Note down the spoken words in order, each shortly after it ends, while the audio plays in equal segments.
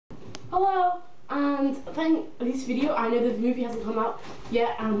Hello, and thank this video. I know the movie hasn't come out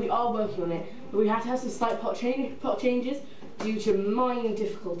yet, and we are working on it, but we had to have some slight plot changes due to minor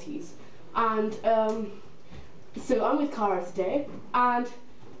difficulties. And so I'm with Cara today, and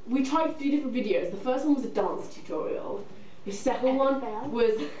we tried 3 different videos. The first one was a dance tutorial. The second one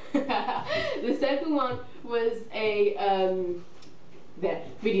was the second one was a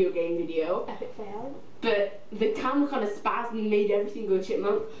video game video. Epic fail. But the camera kind of spazzed and made everything go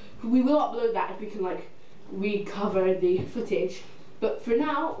chipmunk. We will upload that if we can recover the footage. But for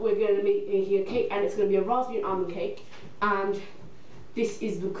now, we're going to be making a cake, and it's going to be a raspberry and almond cake. And this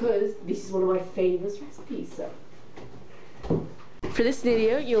is because this is one of my favourite recipes. So for this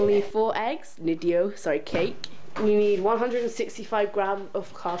video, you'll need 4 eggs. Cake. We need 165 grams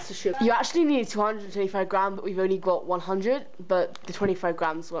of caster sugar. You actually need 225 grams, but we've only got 100, but the 25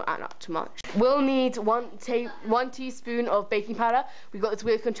 grams won't add up too much. We'll need 1 teaspoon of baking powder. We've got this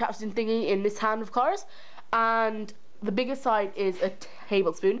weird contraption thingy in this hand of Cara's, and the bigger side is a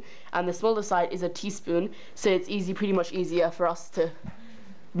tablespoon, and the smaller side is a teaspoon, so it's pretty much easier for us to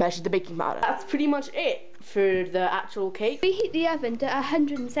measure the baking powder. That's pretty much it for the actual cake. We heat the oven to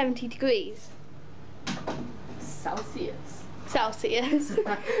 170 degrees. Celsius.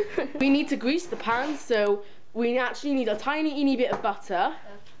 We need to grease the pan, so we actually need a tiny bit of butter,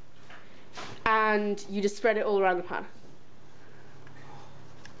 and you just spread it all around the pan.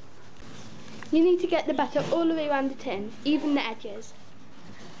 You need to get the butter all the way around the tin, even the edges.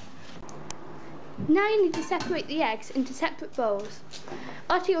 Now you need to separate the eggs into separate bowls.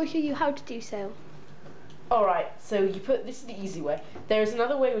 Artie will show you how to do so. Alright, so this is the easy way. There is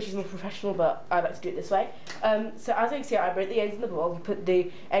another way which is more professional, but I like to do it this way. So as you can see, I break the eggs in the bowl, you put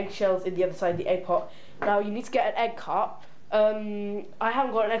the eggshells in the other side of the egg pot. Now you need to get an egg cup. I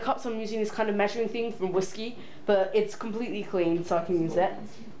haven't got an egg cup, so I'm using this kind of measuring thing from Whiskey, but it's completely clean, so I can use it.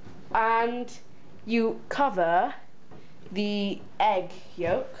 And you cover the egg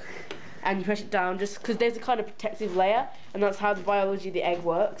yolk, and you press it down just because there's a kind of protective layer, and that's how the biology of the egg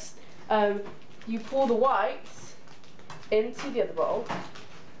works. You pour the whites into the other bowl.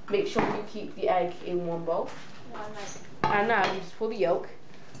 Make sure you keep the egg in one bowl. And now you just pour the yolk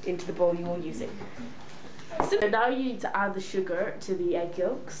into the bowl you will use it. So now you need to add the sugar to the egg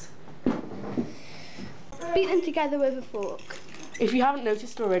yolks. Beat them together with a fork. If you haven't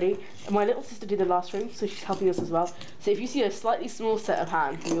noticed already, my little sister did the last room, so she's helping us as well. So if you see a slightly small set of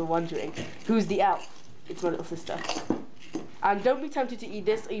hands and you're wondering who's the elf, it's my little sister. And don't be tempted to eat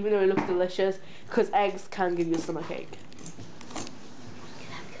this, even though it looks delicious, because eggs can give you a stomachache.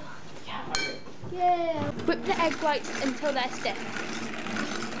 Yeah. Whip the egg whites until they're stiff.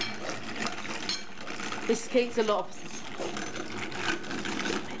 This cake's a lot of...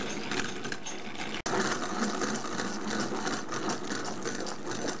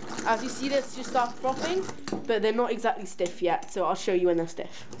 As you see, this just starts frothing, but they're not exactly stiff yet, so I'll show you when they're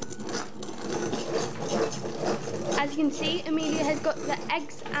stiff. As you can see, Amelia has got the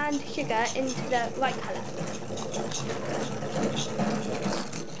eggs and sugar into the right colour.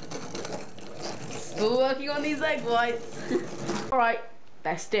 Still working on these egg whites. Alright,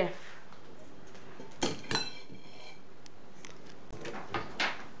 they're stiff.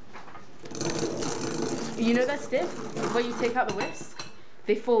 You know they're stiff when you take out the whisk?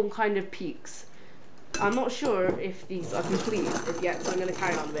 They form kind of peaks. I'm not sure if these are complete yet, so I'm going to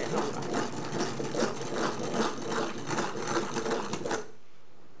carry on a bit longer.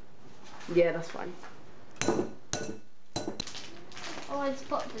 Yeah, that's fine.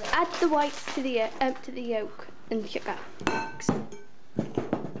 Add the whites to the yolk and sugar.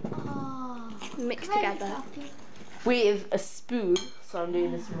 Mix together. With a spoon, so I'm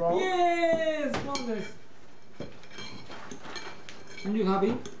doing this roll. Yes! Wonders! And you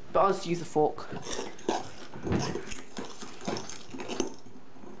happy? But I'll just use a fork.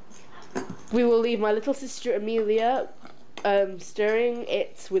 We will leave my little sister Amelia stirring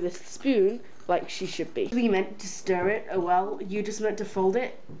it with a spoon like she should be. We meant to stir it you just meant to fold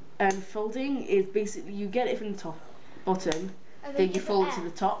it, and folding is basically you get it from the bottom, then you fold to the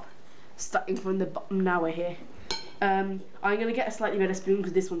top, starting from the bottom. Now we're here. I'm gonna get a slightly better spoon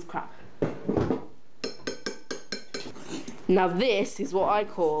because this one's crap. Now this is what I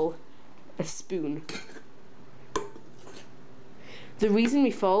call a spoon. The reason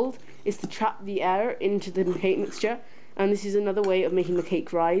we fold is to trap the air into the cake mixture, and this is another way of making the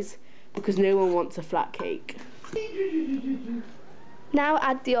cake rise, because no one wants a flat cake. Now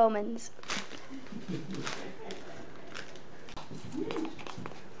add the almonds.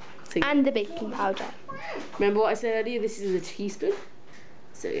 And the baking powder. Remember what I said earlier? This is a teaspoon.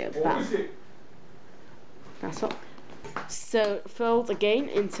 So yeah, that's all. So fold again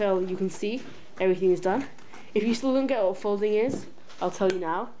until you can see everything is done. If you still don't get what folding is, I'll tell you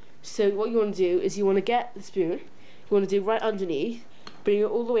now. So what you want to do is you want to get the spoon, you want to do right underneath, bring it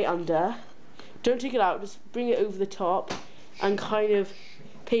all the way under, don't take it out, just bring it over the top and kind of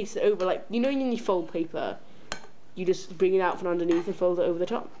paste it over, like, you know when you fold paper, you just bring it out from underneath and fold it over the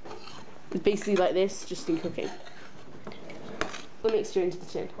top. It's basically like this, just in cooking. Put the mixture into the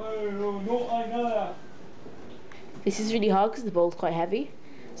tin. This is really hard because the bowl's quite heavy,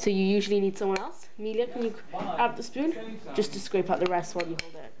 so you usually need someone else. Amelia, can you have the spoon? Just to scrape out the rest while you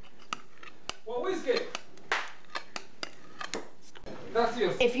hold it. What whiskey? That's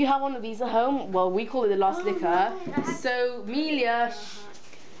yours. If you have one of these at home, well, we call it the last liquor. So, Amelia,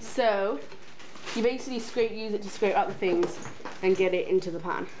 so you basically use it to scrape out the things and get it into the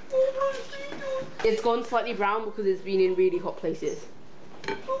pan. It's gone slightly brown because it's been in really hot places.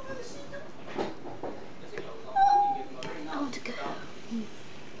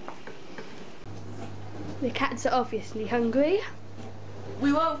 The cats are obviously hungry.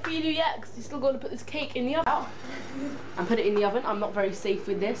 We won't feed you yet because you still got to put this cake in the oven. And put it in the oven. I'm not very safe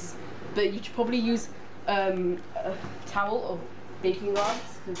with this, but you should probably use a towel or baking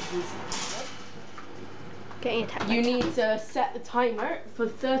rags. Getting attacked. You need to set the timer for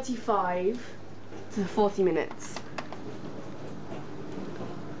 35 to 40 minutes.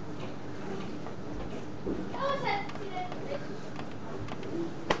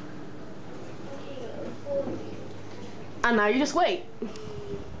 And now you just wait.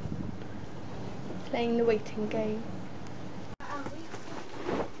 Playing the waiting game.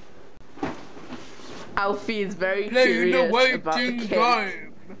 Alfie is very curious about the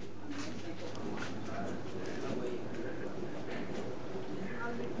cake.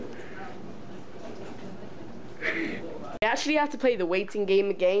 We actually have to play the waiting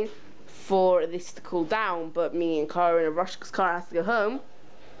game again for this to cool down, but me and Cara are in a rush because Cara has to go home.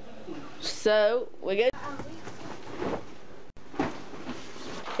 So we're going.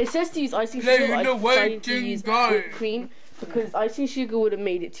 It says to use icing sugar, but I decided to use whipped cream because icing sugar would have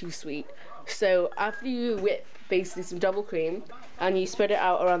made it too sweet. So after you whip basically some double cream and you spread it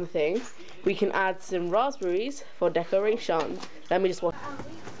out around the thing, we can add some raspberries for decoration. Let me just watch.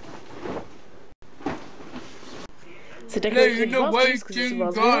 So decoration raspberries because it's a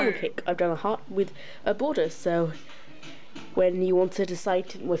raspberry cake. I've done a heart with a border, so when you want to decide,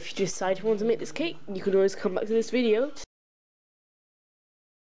 if you decide you want to make this cake, you can always come back to this video.